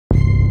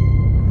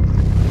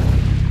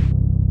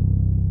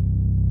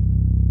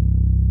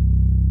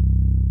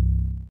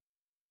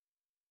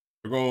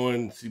They're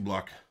going C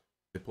block.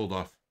 They pulled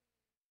off.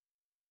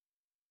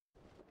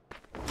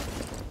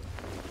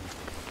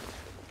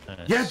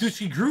 Nice. Yeah, dude,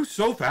 she grew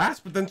so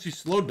fast, but then she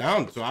slowed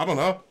down, so I don't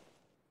know.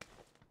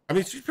 I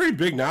mean, she's pretty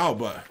big now,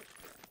 but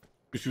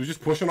she was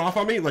just pushing off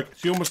on me. Like,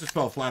 she almost just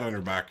fell flat on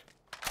her back.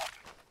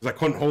 Because I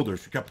couldn't hold her.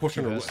 She kept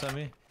pushing her. On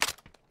me?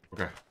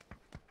 Okay.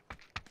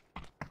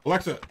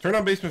 Alexa, turn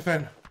on basement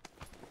fan.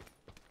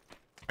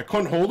 I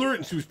couldn't hold her,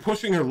 and she was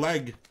pushing her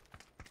leg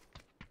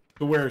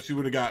to where she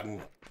would have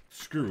gotten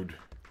screwed.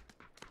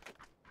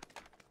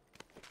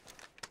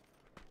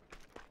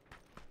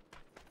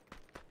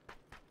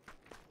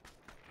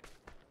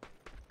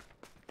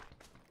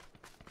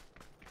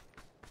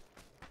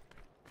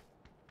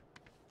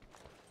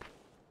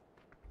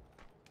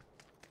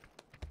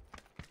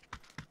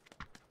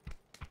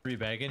 Free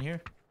bag in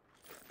here.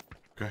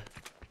 Okay.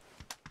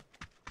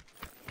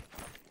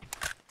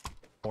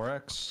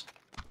 4x.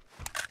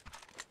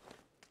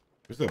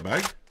 Where's that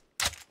bag?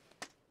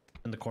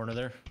 In the corner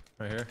there,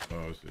 right here. Oh,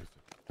 I see.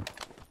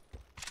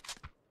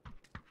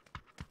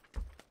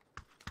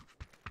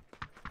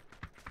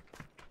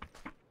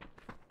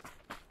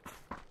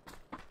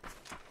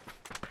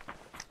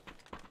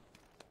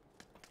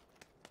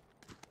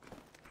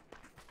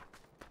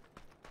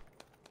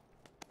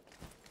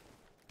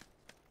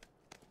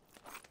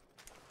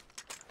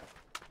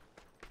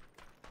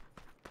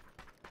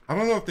 I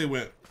don't know if they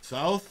went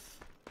south,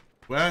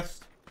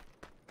 west.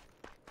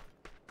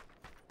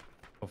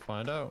 We'll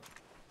find out.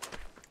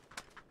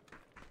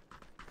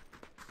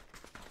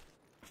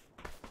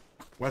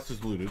 West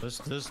is looted.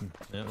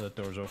 Yeah, that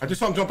door's open. I just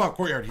saw him jump out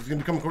courtyard. He's gonna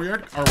become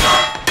courtyard. All right.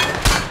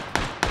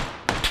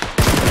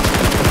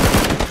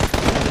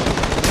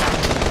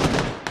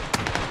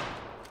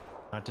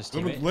 Not just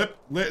teammate.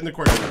 Lit in the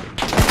courtyard.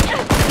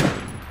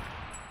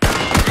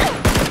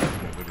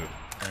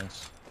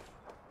 Nice.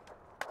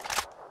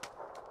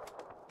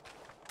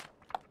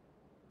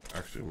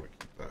 Actually, I'm gonna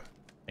keep that.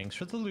 Thanks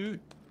for the loot.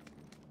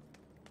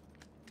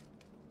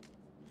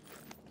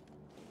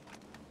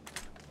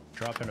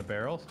 Drop in a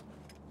barrel.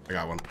 I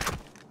got one.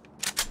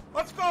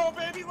 Let's go,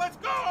 baby, let's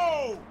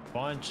go!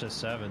 Bunch of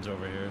 7s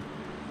over here.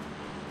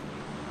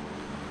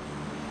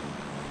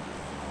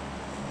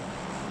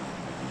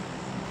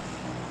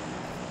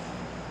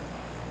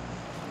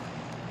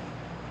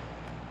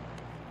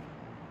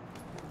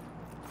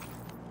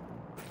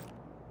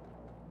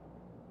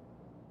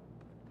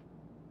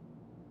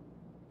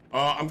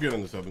 I'm good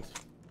on the 7s.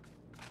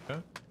 Okay.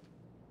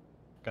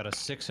 Got a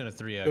 6 and a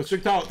 3x. Yo,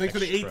 Sick Towel, thanks for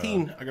the Extra.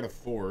 18. I got a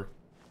 4.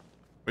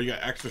 But you got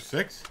extra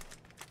 6?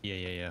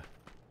 Yeah.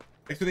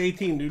 Thanks for the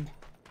 18, dude.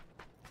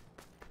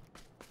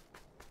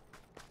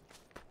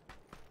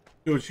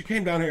 Dude, she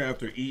came down here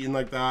after eating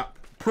like that.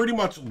 Pretty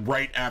much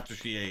right after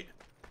she ate.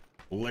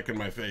 Licking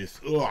my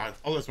face. Ugh,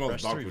 all that smells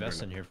is dog 3 food.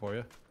 vests Right in now. here for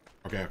you.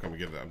 Okay, I'll come and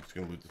get that. I'm just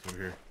gonna loot this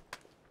over here.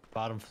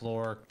 Bottom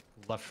floor,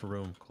 left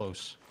room,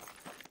 close.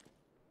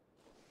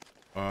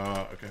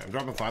 Okay, I'm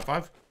dropping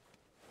 5-5.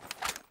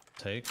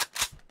 Take.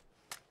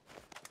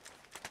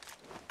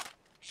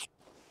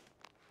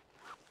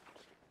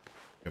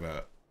 Got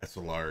a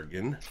SLR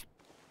again.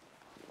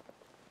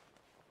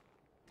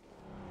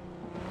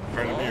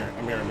 Alright,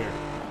 I'm here.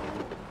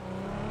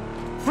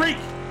 Freak!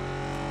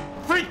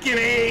 Freaking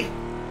A!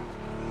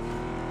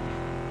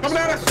 Coming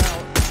at us!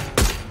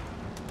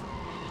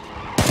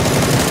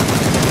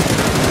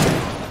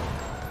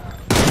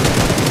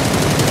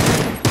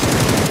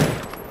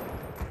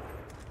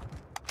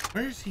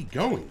 Where is he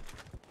going?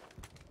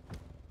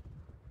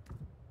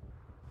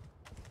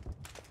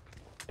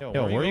 Yo,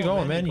 where are you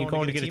going, man? You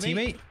going to get a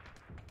teammate?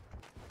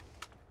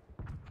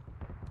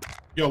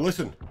 Yo,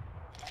 listen.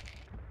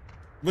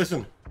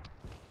 Listen.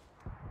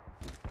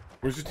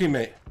 Where's your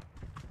teammate?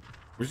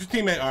 Where's your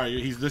teammate? Alright,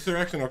 he's this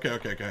direction?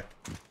 Okay.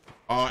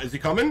 Is he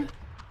coming?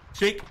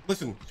 Shake,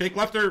 listen. Shake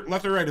left or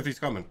right if he's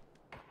coming.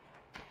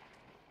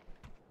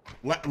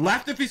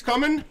 Left if he's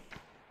coming?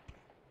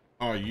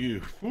 Oh,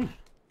 you. Whew.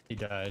 He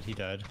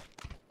died.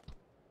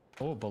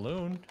 Oh,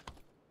 balloon.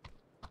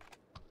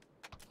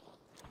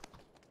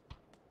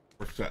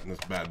 We're setting this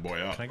bad boy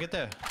up. Can I get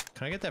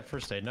that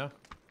first aid now?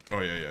 Oh,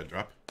 yeah,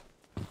 drop.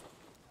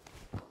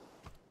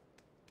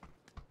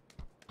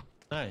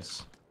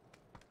 Nice.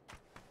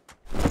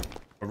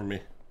 Over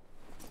me.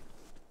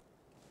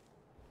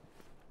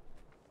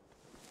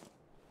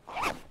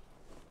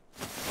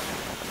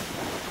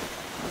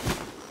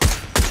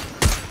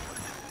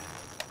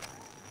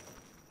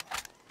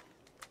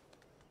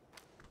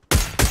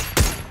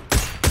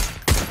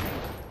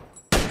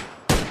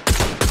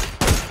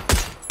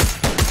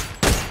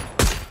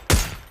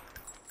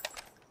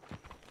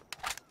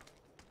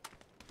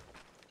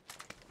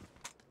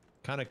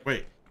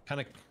 Wait.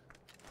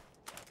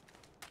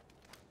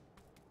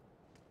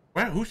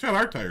 Wow, who shot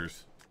our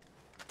tires?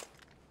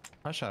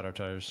 I shot our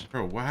tires.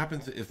 Bro, what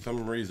happens if for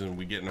some reason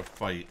we get in a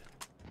fight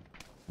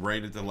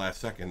right at the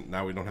last second?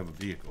 Now we don't have a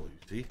vehicle, you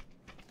see?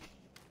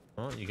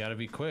 Well, you gotta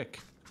be quick.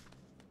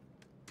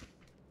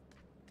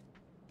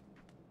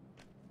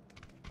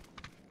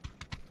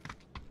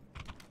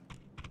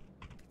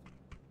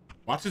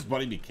 Watch his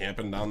buddy be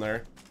camping down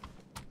there.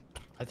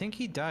 I think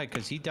he died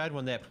because he died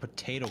when that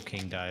Potato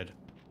King died.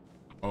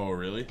 Oh,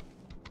 really?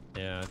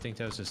 Yeah, I think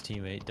that was his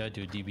teammate. Died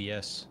to a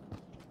DBS.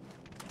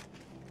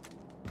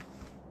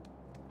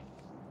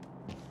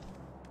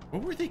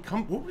 What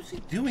was he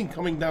doing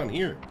coming down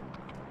here?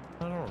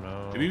 I don't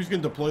know. Maybe he was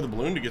gonna deploy the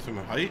balloon to get some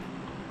height.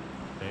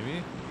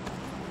 Maybe.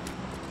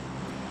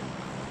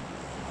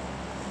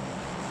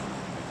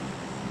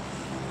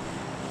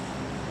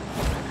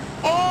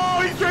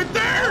 Oh, he's right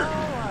there!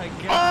 Oh my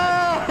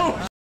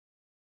god!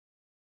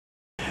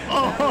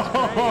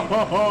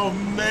 Oh, oh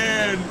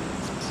man!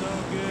 So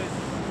good.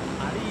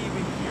 How do you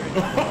even hear it?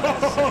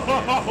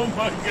 Oh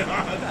my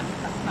god!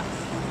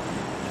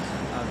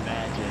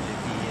 Imagine if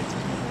he hits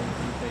us before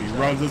we He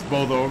runs us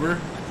both over.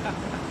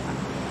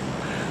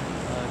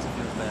 That's a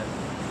good bet.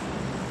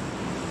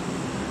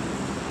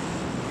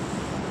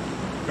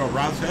 Go,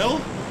 Ross Hill?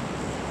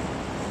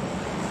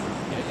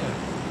 Yeah.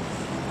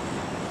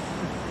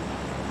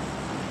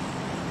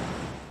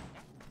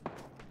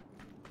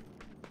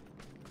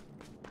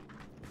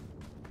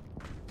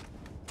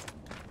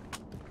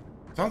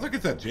 Sounds like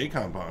it's that J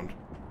compound.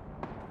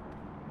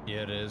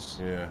 Yeah, it is.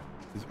 Yeah.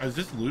 Is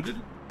this looted?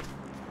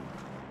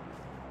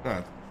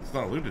 No, it's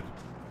not looted.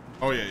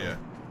 Oh yeah, yeah.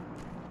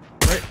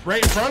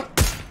 Right in front.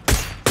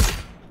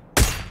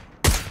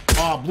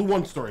 Oh, blue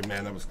 1-story,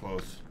 man, that was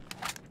close.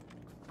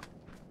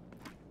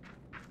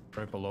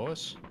 Right below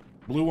us?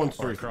 Blue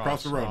 1-story, Or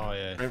across the road. Oh,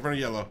 yeah. Right in front of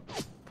yellow.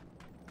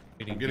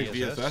 I'm getting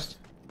VSS? VSS.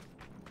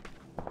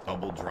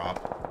 Double drop.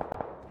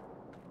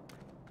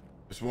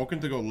 They're smoking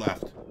to go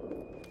left.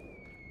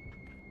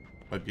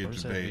 Might be a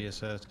Where's that debate.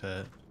 VSS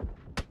at?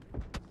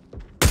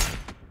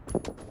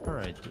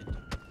 Alright, dude.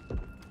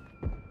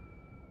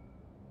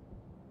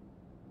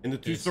 In the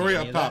Do you 2-story, see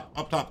up any of top.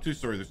 Up top,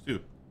 2-story, there's 2.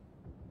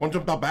 One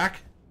jumped out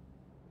back.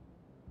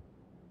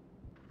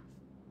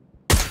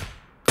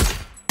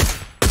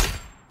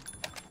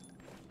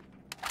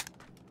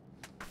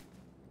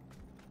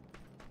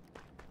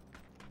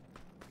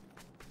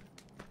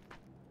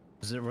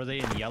 Were they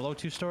in yellow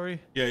 2-story?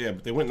 Yeah, yeah,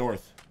 but they went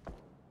north.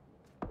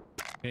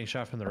 Getting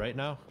shot from the right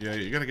now? Yeah,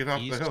 you gotta get off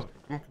East. the hill.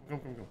 Come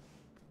on.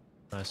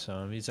 I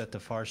saw him. He's at the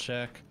far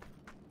shack.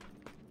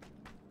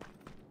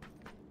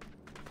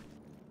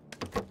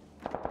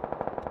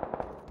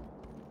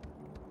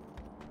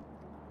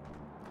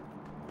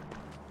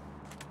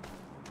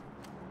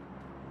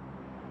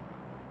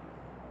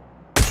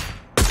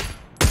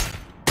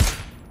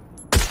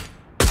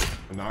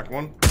 I knocked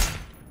one.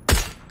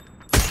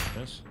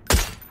 Yes.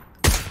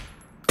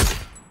 I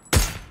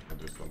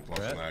just went plus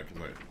on that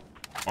because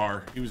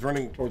he was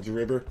running towards the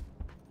river.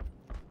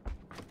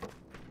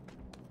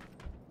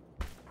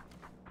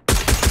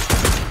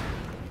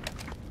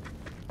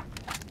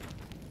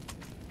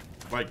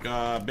 Like,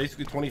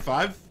 basically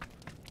 25.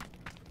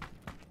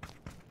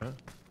 Huh?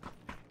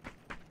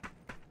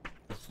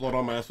 I slowed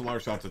on my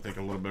SLR shots, I think,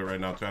 a little bit right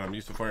now, Chad. I'm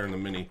used to firing the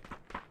mini.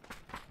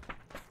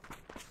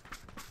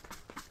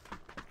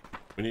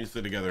 We need to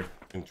sit together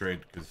and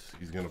trade because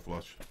he's gonna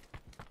flush.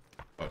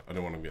 But I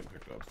don't want him getting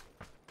picked up.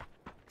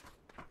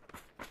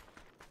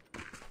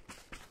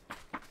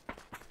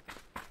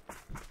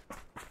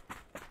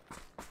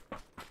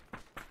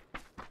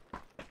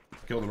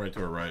 Killed him right to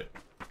her right,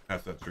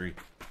 past that tree.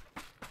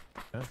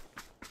 Yeah.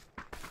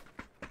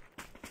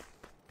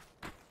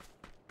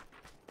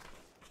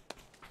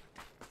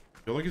 I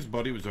feel like his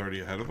buddy was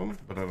already ahead of him,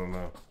 but I don't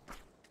know.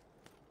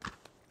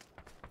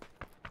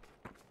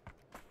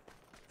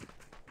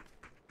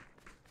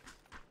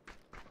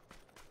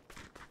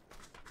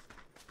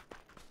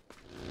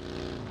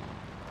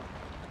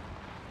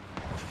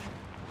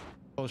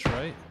 Close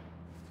right.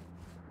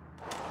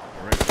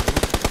 All right.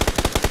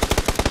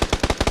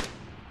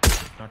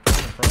 Knocked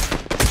one in front.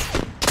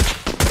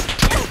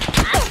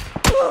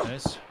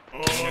 Nice. Oh,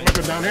 am I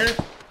good down here?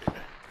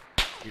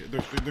 Yeah,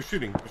 they're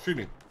shooting. They're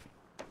shooting.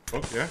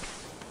 Oh, yeah.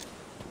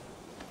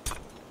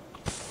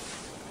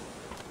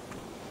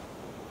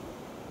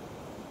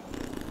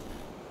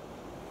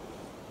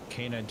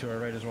 K9 to our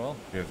right as well.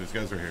 Yeah, these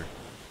guys are here.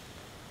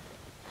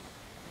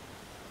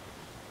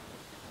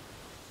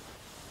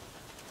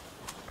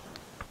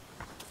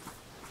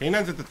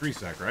 K9's at the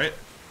 3-sack, right?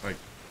 Like,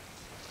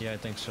 Yeah, I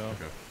think so.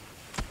 okay.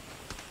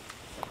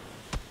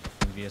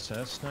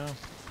 VSS now.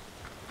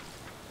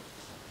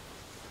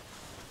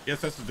 Yes,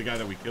 this is the guy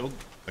that we killed.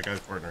 That guy's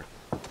partner.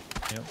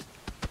 Yep.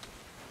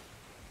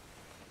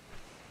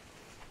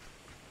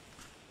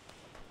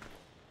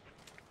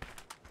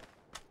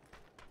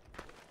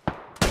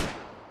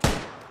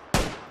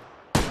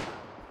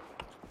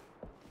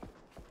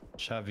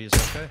 Shot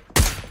VSS guy.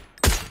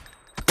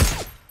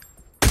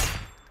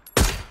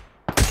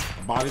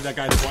 I bodied that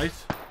guy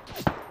twice.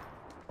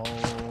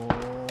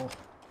 Oh.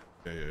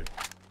 Yeah.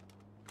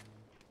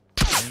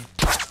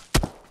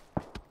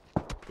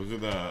 Those are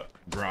the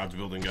garage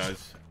building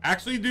guys.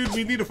 Actually, dude,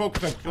 we need to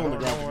focus on I killing the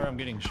don't garage know where building. I'm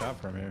getting shot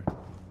from here.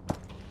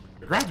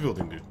 The garage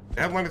building, dude.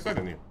 They have line of sight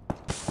on you.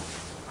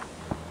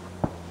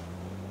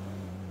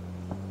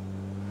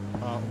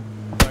 Oh,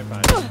 right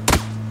behind us.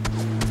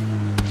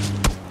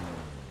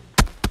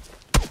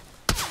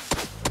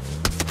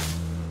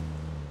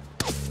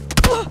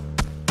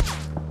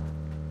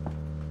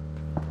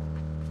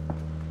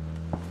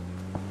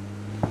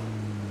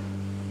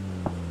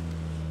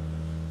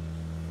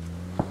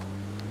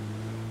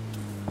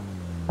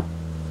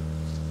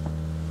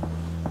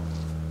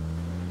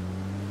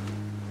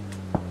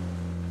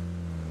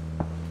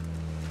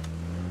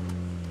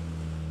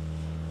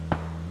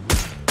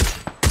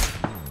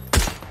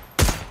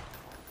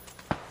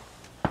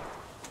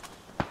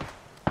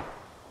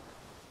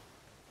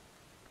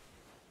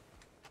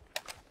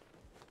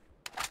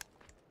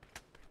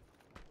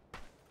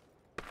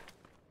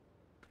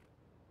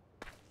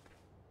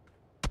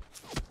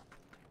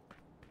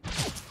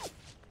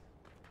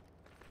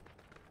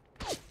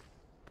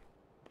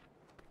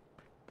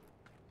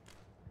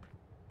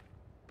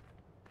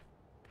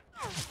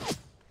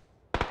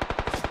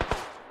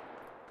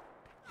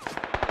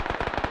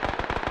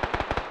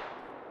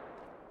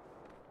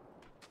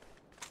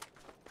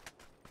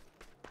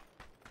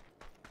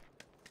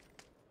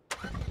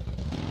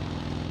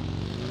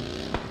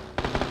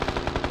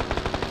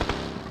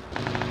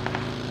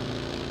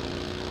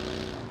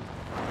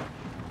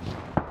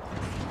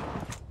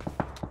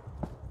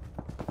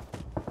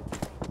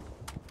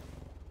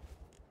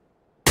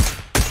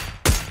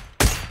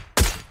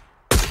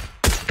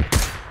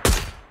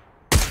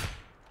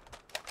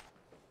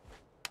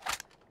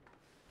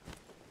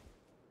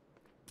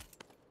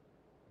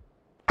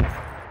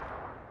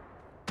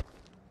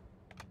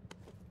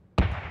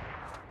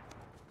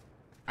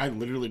 I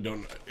literally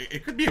don't.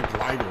 It could be a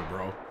glider,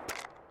 bro.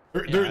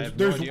 Yeah, I have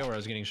no idea where I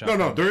was getting shot.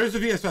 No, there is a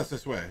VSS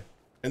this way,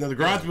 and then the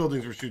garage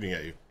buildings were shooting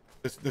at you.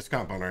 This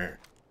compound right here.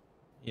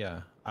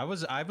 Yeah, I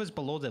was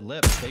below the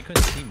lip. They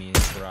couldn't see me in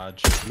the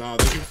garage. No,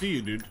 they can see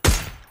you, dude.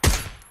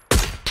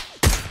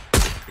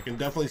 You can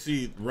definitely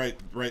see right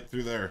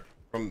through there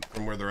from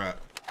where they're at.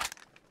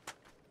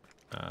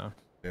 Yeah,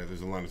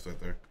 there's a line of sight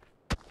there.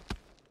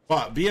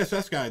 But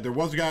VSS guy, there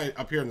was a guy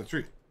up here in the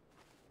tree.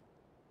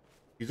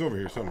 He's over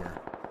here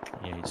somewhere.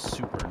 Yeah, he's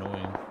super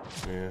annoying.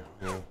 Yeah.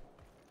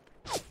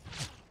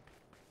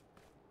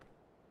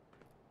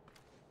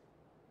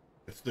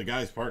 It's the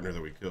guy's partner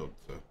that we killed,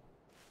 so.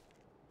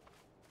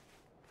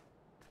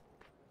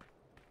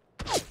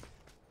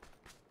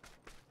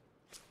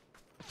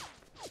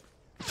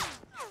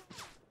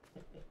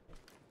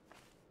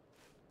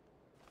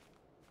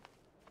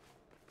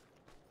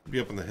 Be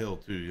up on the hill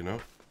too, you know?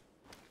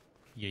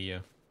 Yeah.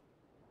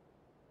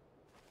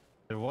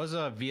 There was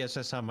a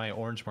VSS on my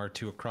orange mark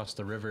too across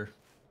the river.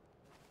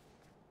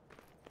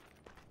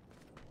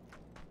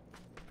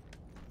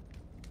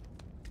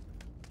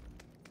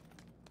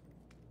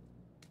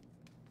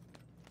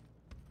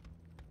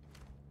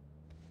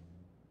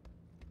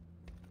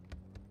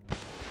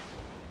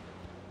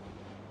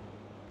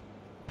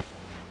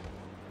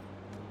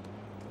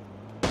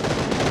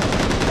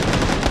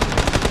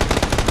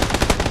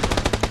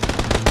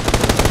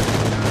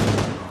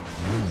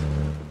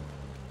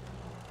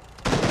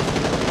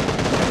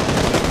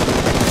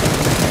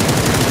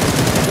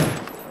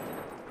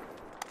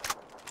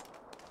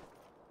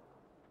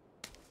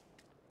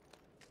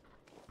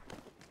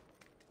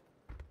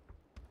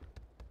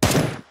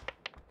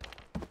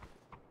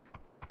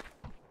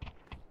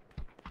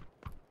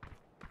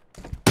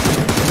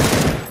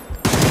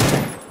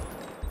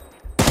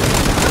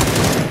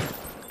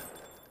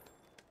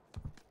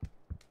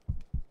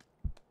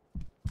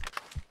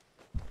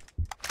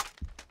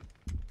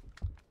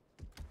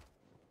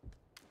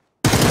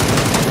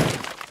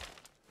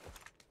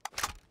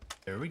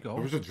 There we go.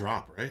 There was a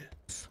drop, right?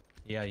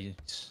 Yeah,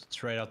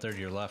 it's right out there to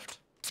your left.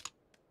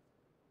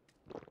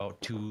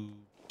 About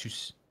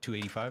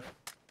 285.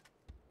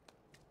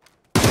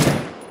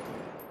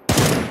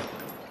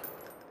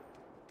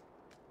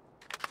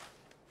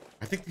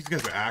 I think these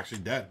guys are actually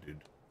dead,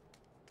 dude.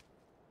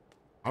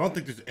 I don't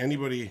think there's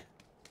anybody.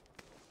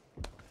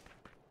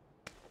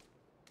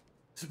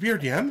 Is it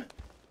BRDM?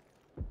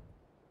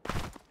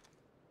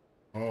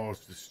 Oh,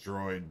 it's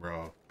destroyed,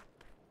 bro.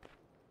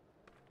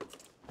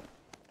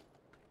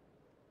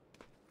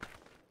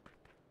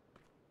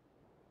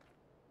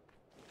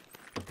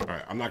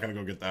 Alright, I'm not gonna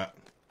go get that.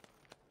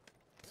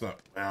 It's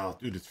not. Well,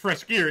 dude, it's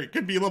fresh gear. It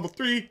could be level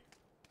 3.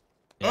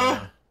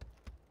 Yeah.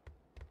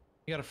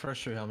 You got a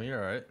fresh 3 helmet,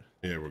 you're alright.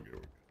 Yeah, we're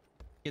good.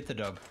 Get the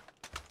dub.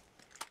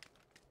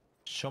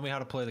 Show me how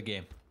to play the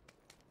game.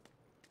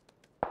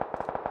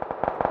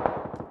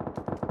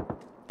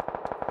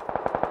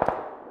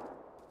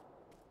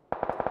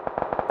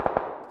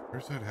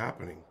 Where's that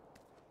happening?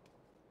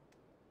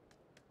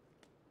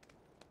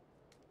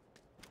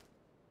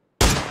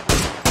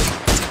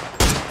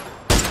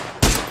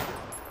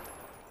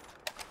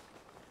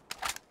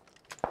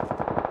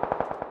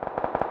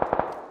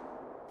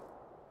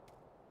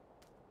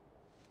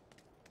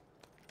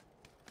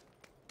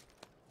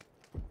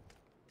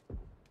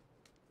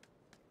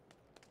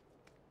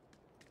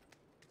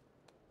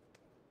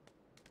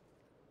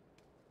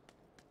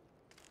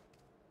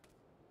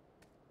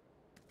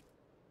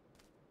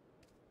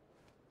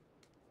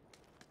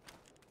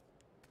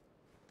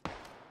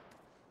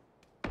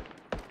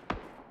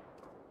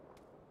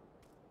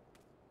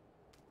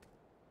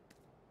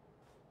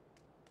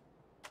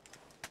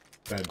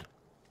 Dead.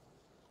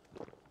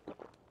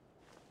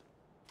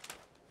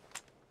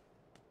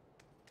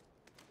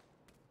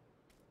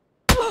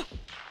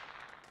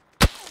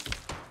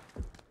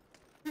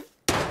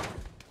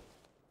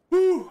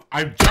 Whew,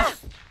 I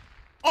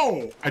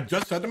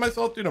just said to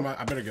myself, dude,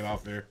 I better get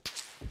off there.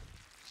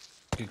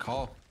 Good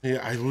call. Yeah,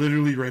 I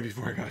literally right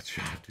before I got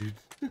shot, dude.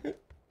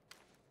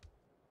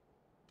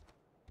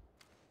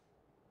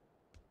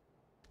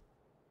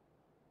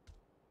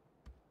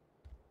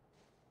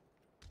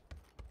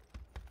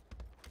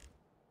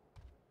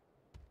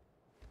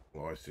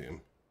 Oh, I see him.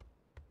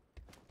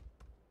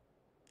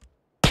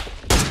 I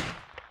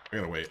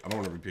gotta wait. I don't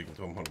want to repeat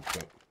until I'm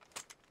 100%.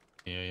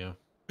 Yeah.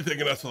 I take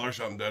an SLR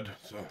shot, I'm dead,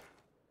 so.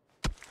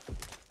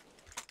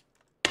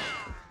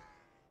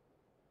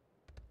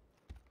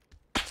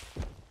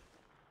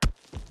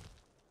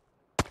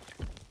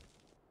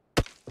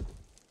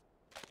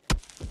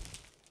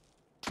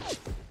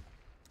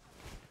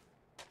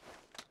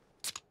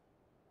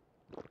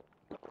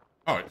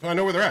 Alright, so I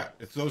know where they're at.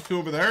 It's those two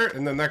over there,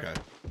 and then that guy.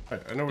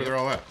 Alright, I know where they're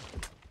all at.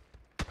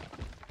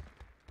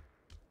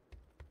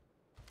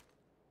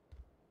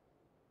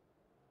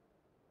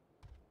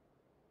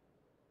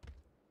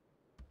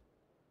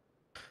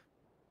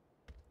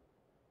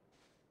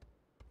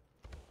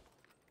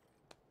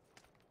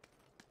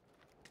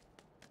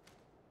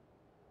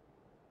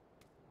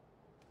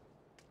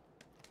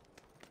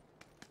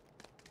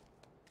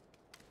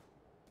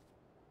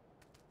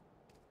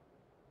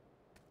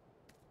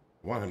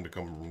 want him to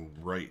come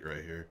right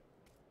here.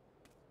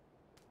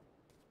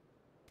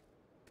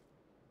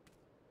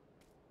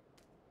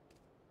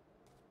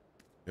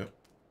 Yep.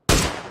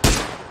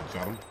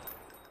 Shot him.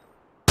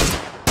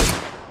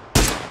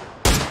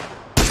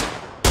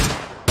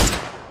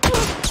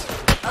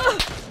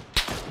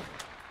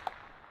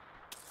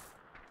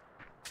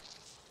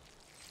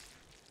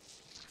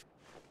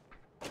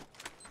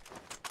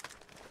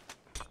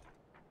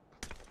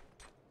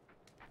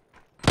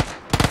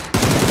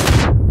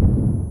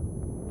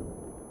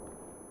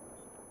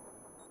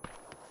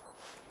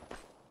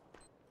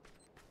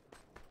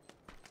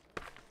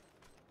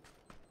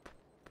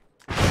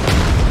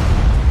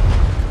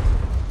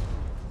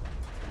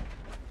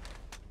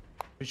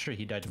 Pretty sure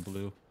he died in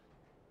blue.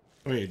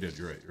 Oh yeah, he did.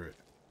 You're right. You're right.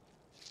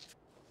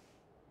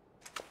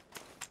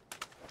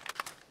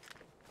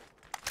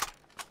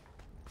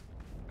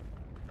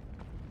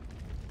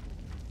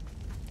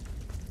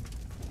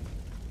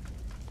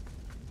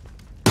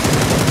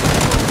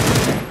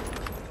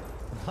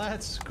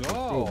 Let's go.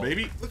 Oh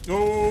baby, let's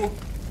go.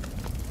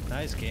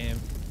 Nice game.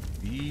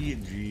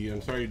 BG.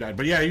 I'm sorry you died,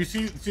 but yeah, you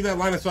see that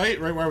line of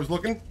sight right where I was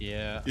looking?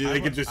 Yeah. Yeah, I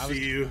could just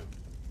see you.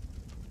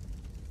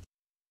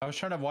 I was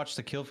trying to watch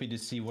the kill feed to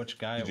see which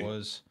guy it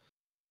was.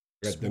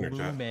 Got dinner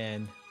chat.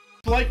 Man.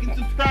 Like and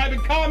subscribe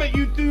and comment,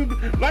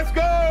 YouTube. Let's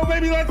go,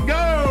 baby. Let's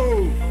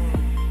go.